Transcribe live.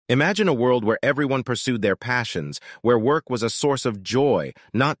Imagine a world where everyone pursued their passions, where work was a source of joy,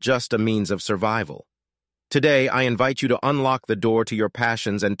 not just a means of survival. Today, I invite you to unlock the door to your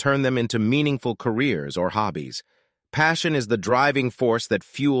passions and turn them into meaningful careers or hobbies. Passion is the driving force that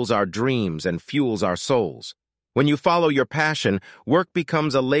fuels our dreams and fuels our souls. When you follow your passion, work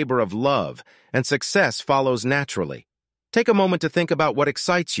becomes a labor of love, and success follows naturally. Take a moment to think about what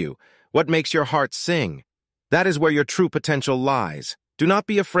excites you, what makes your heart sing. That is where your true potential lies. Do not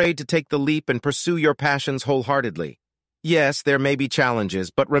be afraid to take the leap and pursue your passions wholeheartedly. Yes, there may be challenges,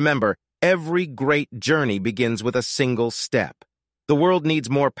 but remember, every great journey begins with a single step. The world needs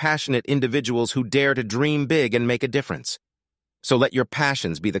more passionate individuals who dare to dream big and make a difference. So let your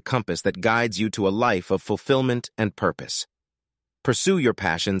passions be the compass that guides you to a life of fulfillment and purpose. Pursue your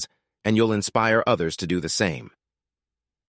passions, and you'll inspire others to do the same.